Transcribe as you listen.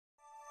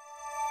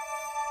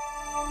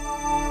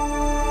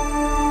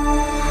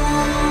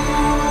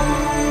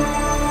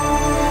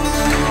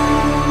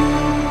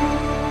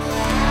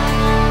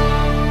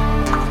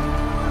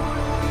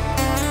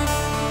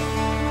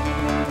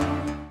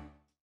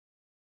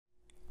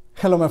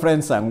Hello my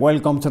friends and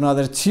welcome to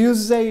another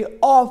Tuesday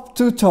of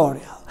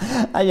tutorial.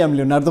 I am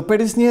Leonardo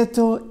Perez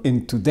Nieto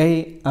and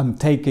today I'm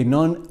taking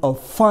on a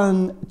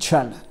fun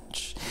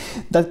challenge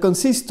that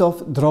consists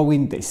of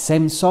drawing the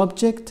same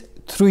subject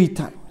 3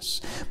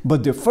 times.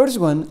 But the first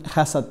one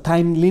has a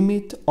time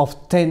limit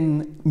of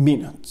 10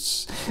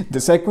 minutes.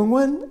 The second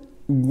one,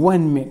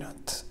 1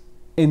 minute.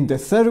 And the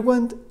third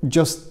one,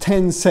 just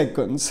 10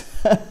 seconds.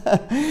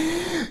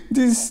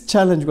 This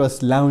challenge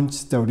was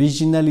launched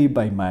originally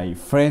by my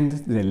friend,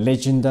 the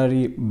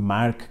legendary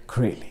Mark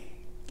Creeley.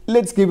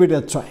 Let's give it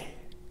a try.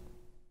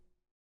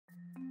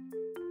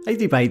 I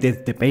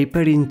divided the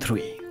paper in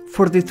 3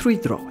 for the 3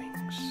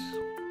 drawings.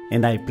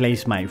 And I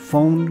placed my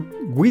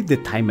phone with the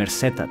timer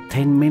set at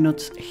 10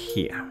 minutes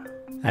here.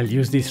 I'll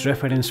use this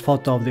reference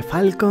photo of the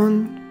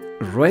falcon.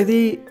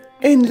 Ready?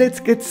 And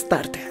let's get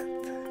started.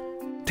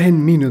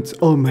 10 minutes,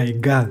 oh my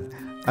god.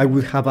 I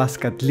would have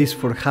asked at least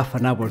for half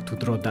an hour to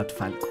draw that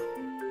falcon.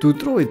 To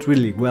draw it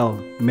really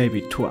well, maybe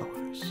 2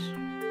 hours.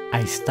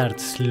 I start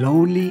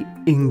slowly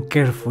and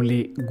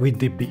carefully with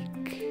the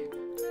beak.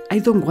 I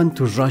don't want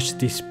to rush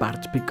this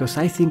part because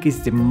I think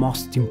it's the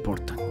most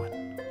important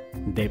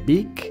one. The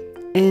beak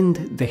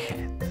and the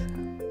head.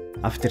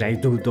 After I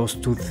do those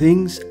 2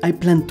 things, I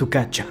plan to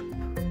catch up.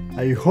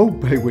 I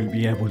hope I will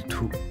be able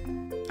to.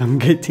 I'm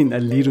getting a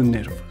little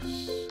nervous.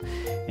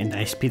 And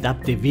I speed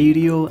up the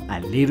video a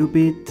little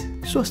bit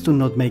so as to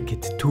not make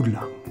it too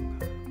long.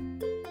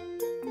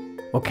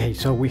 Okay,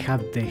 so we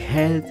have the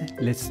head,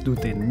 let's do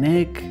the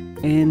neck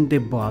and the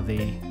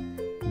body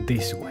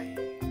this way.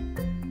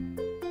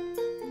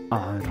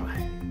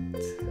 Alright.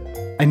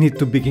 I need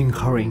to begin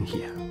hurrying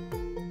here.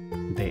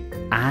 The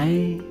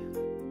eye,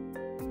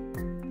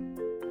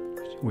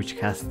 which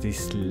has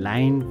this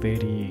line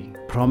very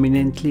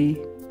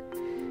prominently,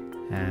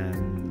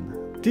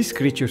 and these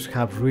creatures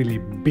have really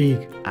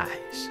big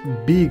eyes,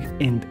 big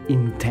and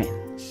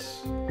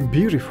intense.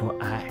 Beautiful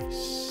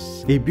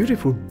eyes. A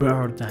beautiful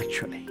bird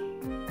actually.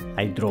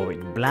 I draw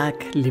in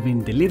black,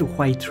 leaving the little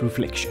white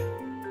reflection.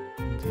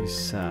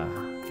 This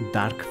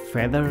dark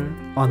feather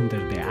under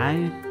the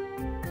eye,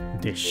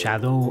 the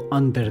shadow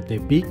under the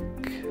beak.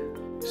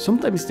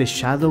 Sometimes the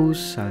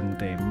shadows and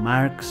the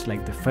marks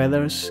like the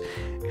feathers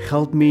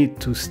help me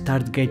to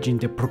start gauging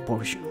the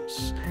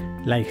proportions,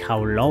 like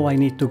how low I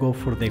need to go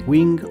for the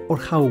wing or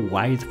how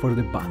wide for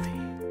the body.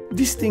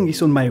 This thing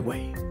is on my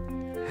way.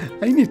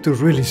 I need to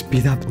really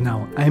speed up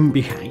now, I'm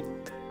behind.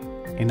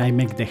 And I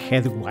make the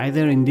head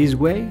wider in this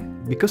way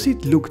because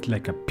it looked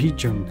like a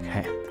pigeon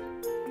head.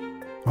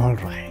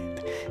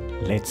 Alright,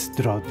 let's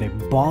draw the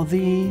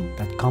body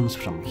that comes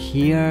from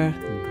here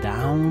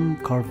down,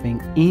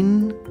 curving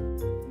in,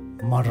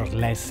 more or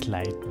less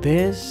like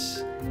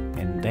this,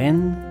 and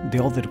then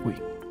the other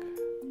wing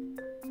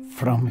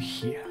from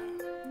here.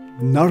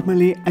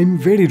 Normally I'm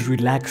very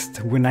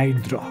relaxed when I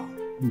draw,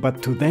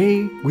 but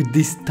today with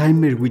this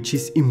timer which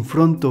is in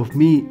front of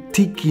me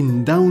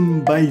ticking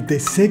down by the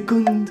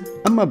second,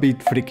 I'm a bit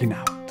freaking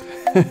out.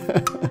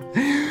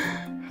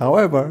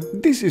 However,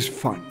 this is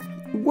fun.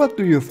 What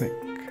do you think?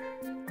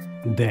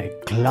 The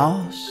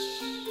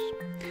claws,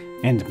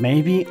 and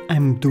maybe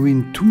I'm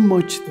doing too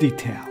much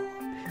detail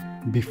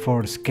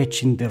before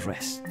sketching the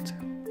rest.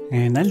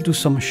 And I'll do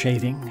some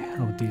shading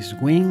of this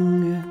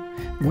wing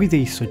with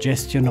a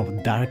suggestion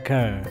of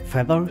darker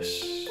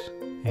feathers,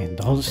 and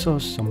also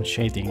some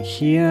shading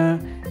here,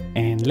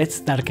 and let's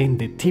darken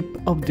the tip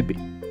of the beak.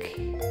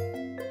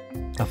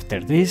 After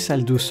this,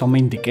 I'll do some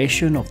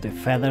indication of the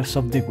feathers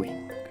of the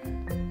wing,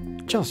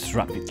 just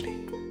rapidly.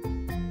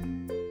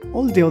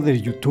 All the other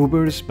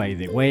YouTubers, by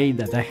the way,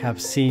 that I have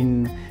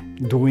seen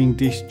doing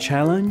this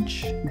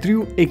challenge,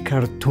 drew a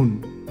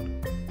cartoon.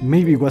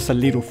 Maybe it was a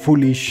little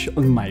foolish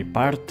on my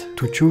part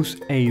to choose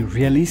a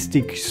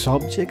realistic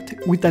subject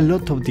with a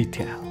lot of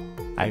detail.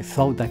 I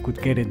thought I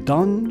could get it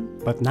done,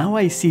 but now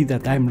I see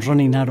that I'm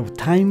running out of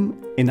time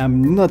and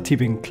I'm not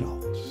even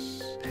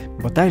close.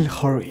 But I'll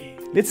hurry.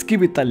 Let's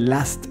give it a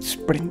last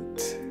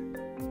sprint.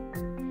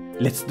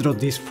 Let's draw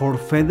these 4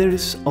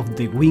 feathers of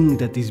the wing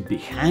that is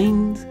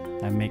behind.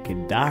 I make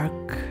it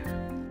dark.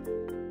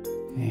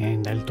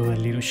 And I'll do a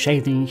little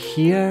shading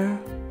here.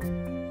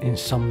 And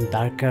some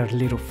darker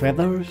little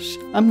feathers.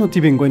 I'm not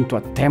even going to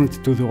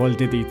attempt to do all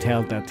the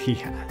detail that he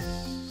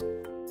has.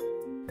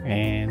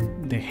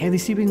 And the head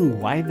is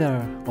even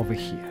wider over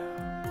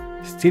here.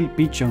 Still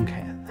pigeon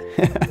head.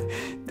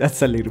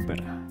 That's a little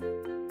better.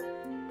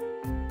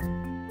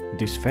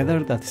 This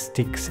feather that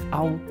sticks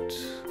out.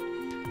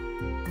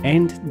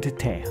 And the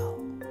tail.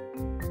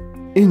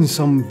 In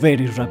some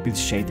very rapid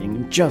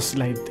shading, just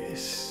like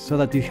this, so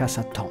that it has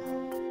a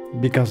tone.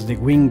 Because the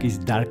wing is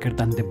darker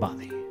than the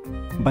body.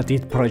 But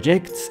it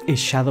projects a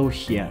shadow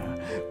here.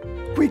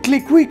 Quickly,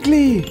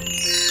 quickly!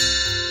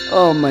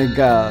 Oh my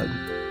god.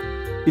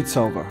 It's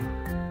over.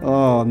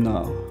 Oh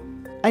no.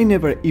 I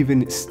never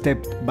even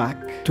stepped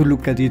back to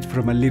look at it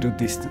from a little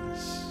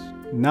distance.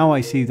 Now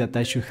I see that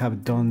I should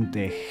have done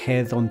the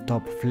head on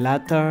top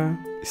flatter,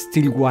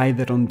 still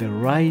wider on the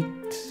right,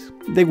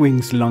 the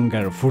wings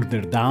longer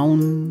further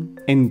down,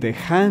 and the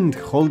hand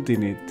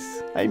holding it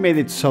I made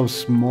it so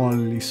small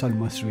it's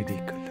almost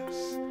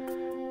ridiculous.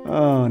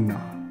 Oh no.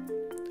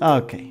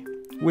 Okay,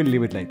 we'll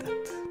leave it like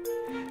that.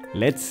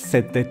 Let's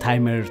set the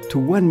timer to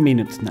 1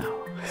 minute now.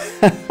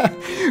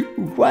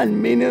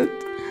 1 minute?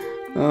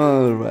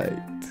 Alright.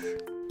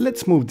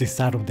 Let's move this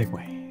out of the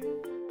way.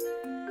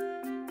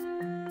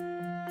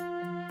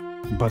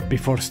 But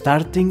before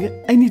starting,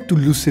 I need to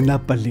loosen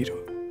up a little.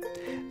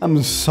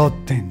 I'm so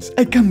tense.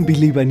 I can't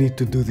believe I need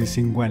to do this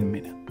in 1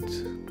 minute.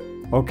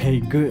 Okay,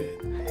 good.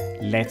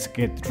 Let's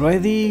get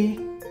ready,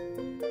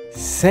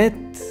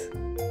 set,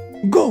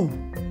 go!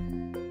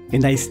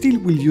 And I still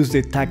will use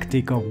the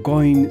tactic of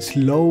going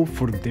slow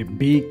for the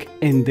beak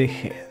and the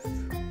head.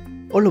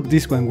 All of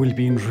this one will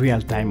be in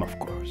real time, of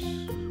course.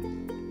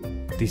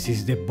 This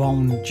is the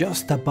bone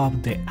just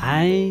above the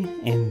eye,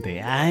 and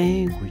the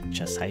eye,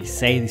 which as I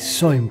said is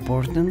so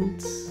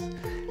important.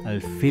 I'll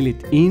fill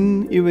it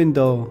in, even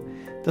though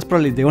that's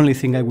probably the only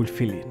thing I will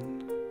fill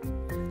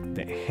in.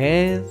 The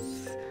head.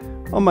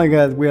 Oh my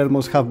god, we're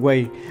almost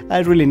halfway. I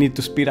really need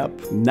to speed up.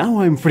 Now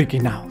I'm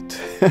freaking out.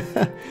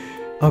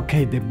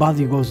 Okay, the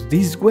body goes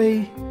this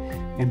way,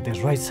 and the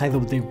right side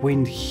of the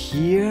wing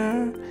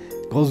here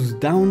goes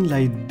down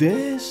like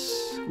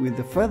this with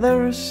the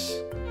feathers.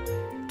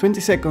 20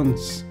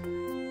 seconds.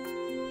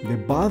 The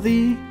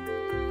body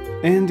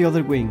and the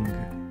other wing.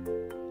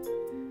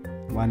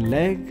 One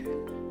leg,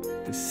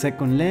 the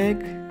second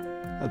leg,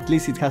 at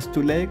least it has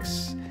 2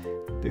 legs.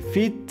 The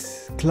feet,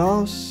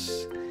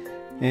 claws,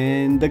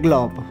 and the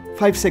glove.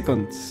 5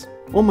 seconds.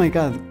 Oh my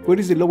god, where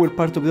is the lower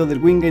part of the other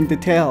wing and the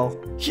tail?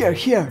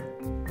 Here.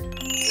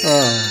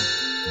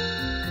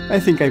 Oh, I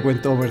think I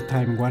went over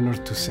time 1 or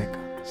 2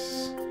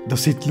 seconds.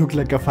 Does it look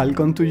like a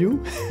falcon to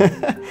you?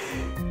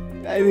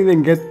 I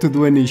didn't get to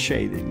do any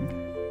shading.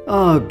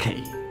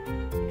 Okay,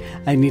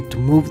 I need to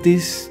move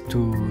this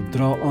to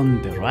draw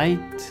on the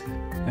right.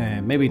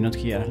 Maybe not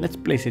here, let's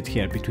place it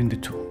here between the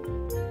two.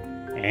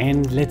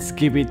 And let's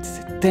give it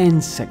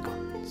 10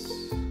 seconds.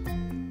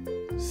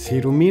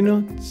 0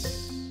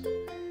 minutes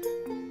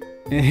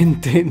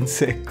and 10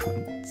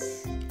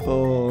 seconds.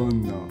 Oh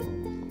no.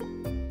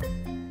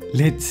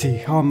 Let's see,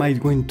 how am I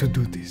going to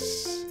do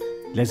this?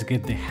 Let's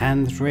get the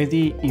hand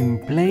ready in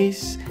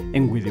place,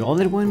 and with the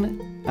other one,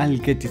 I'll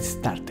get it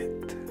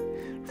started.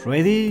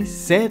 Ready,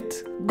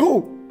 set,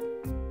 go!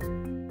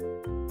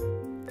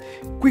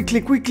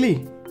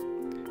 Quickly!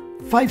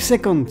 5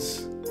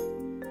 seconds.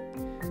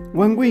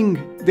 One wing,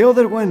 the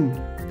other one,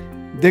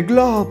 the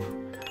glove.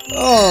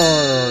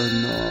 Oh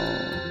no.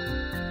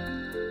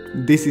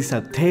 This is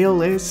a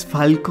tailless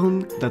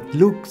falcon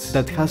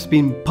that has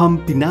been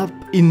pumping up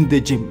in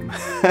the gym.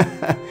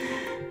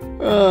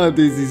 Oh,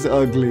 this is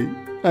ugly.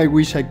 I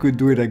wish I could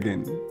do it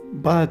again.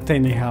 But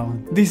anyhow,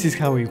 this is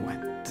how it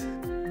went.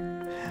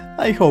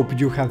 I hope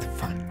you had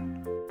fun.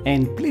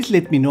 And please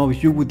let me know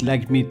if you would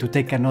like me to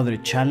take another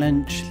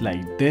challenge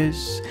like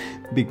this,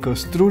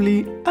 because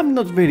truly I'm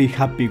not very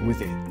happy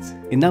with it,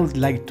 and I would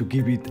like to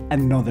give it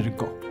another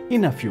go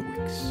in a few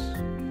weeks.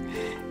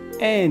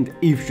 And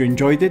if you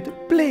enjoyed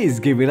it, please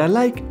give it a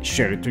like,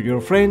 share it to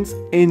your friends,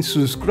 and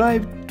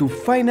subscribe to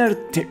Fine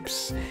Art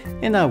Tips.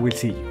 And I will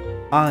see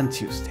you on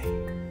Tuesday.